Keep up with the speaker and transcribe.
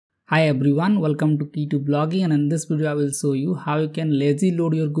Hi everyone, welcome to Key to Blogging, and in this video I will show you how you can lazy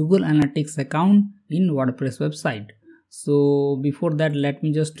load your Google Analytics account in WordPress website. So before that, let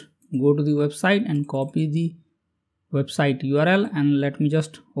me just go to the website and copy the website URL, and let me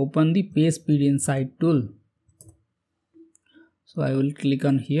just open the Page Speed Insight tool. So I will click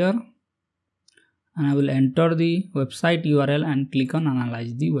on here and I will enter the website URL and click on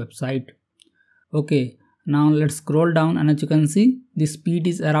Analyze the website. Okay. Now let's scroll down, and as you can see the speed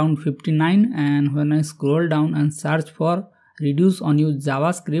is around 59, and when I scroll down and search for reduce unused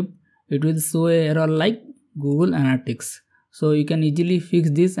JavaScript, it will show a error like Google Analytics. So you can easily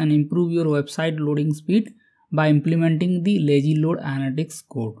fix this and improve your website loading speed by implementing the Lazyload Analytics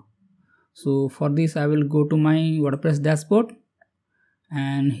code. So for this I will go to my WordPress dashboard,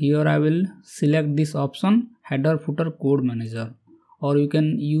 and here I will select this option, header footer code manager, or you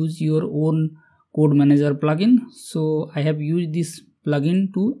can use your own code manager plugin. So I have used this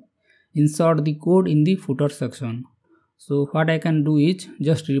plugin to insert the code in the footer section. So what I can do is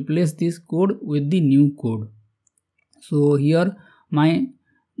just replace this code with the new code. So here my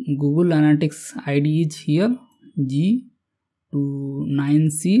Google Analytics ID is here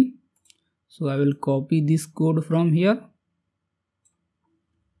G29C. So I will copy this code from here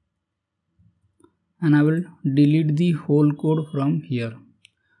and I will delete the whole code from here.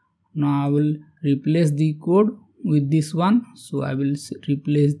 Now I will replace the code with this one. So I will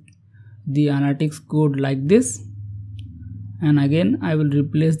replace the analytics code like this, and again I will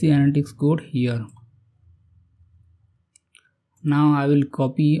replace the analytics code here. Now I will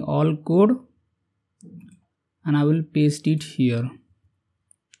copy all code and I will paste it here.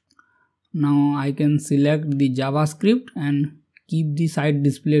 Now I can select the JavaScript and keep the site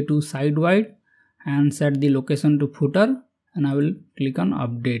display to site wide and set the location to footer, and I will click on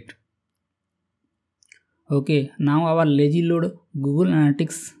update. Okay, now our Lazyload Google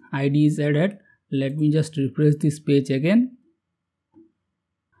Analytics ID is added. Let me just refresh this page again,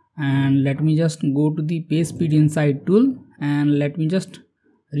 and let me just go to the Page Speed Insight tool, and let me just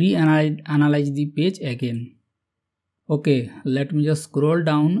analyze the page again. Okay, let me just scroll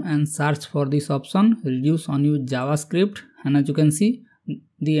down and search for this option, reduce unused JavaScript, and as you can see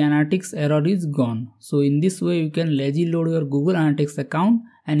the analytics error is gone. So in this way you can lazy load your Google Analytics account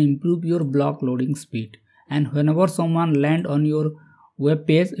and improve your blog loading speed. And whenever someone lands on your web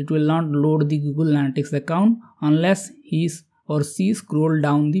page, it will not load the Google Analytics account unless he or she scroll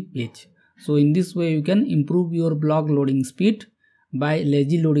down the page. So in this way you can improve your blog loading speed by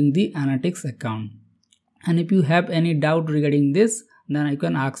lazy loading the Analytics account. And if you have any doubt regarding this, then you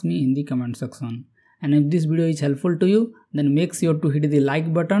can ask me in the comment section. And if this video is helpful to you, then make sure to hit the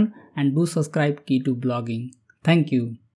like button and do subscribe Key to Blogging. Thank you.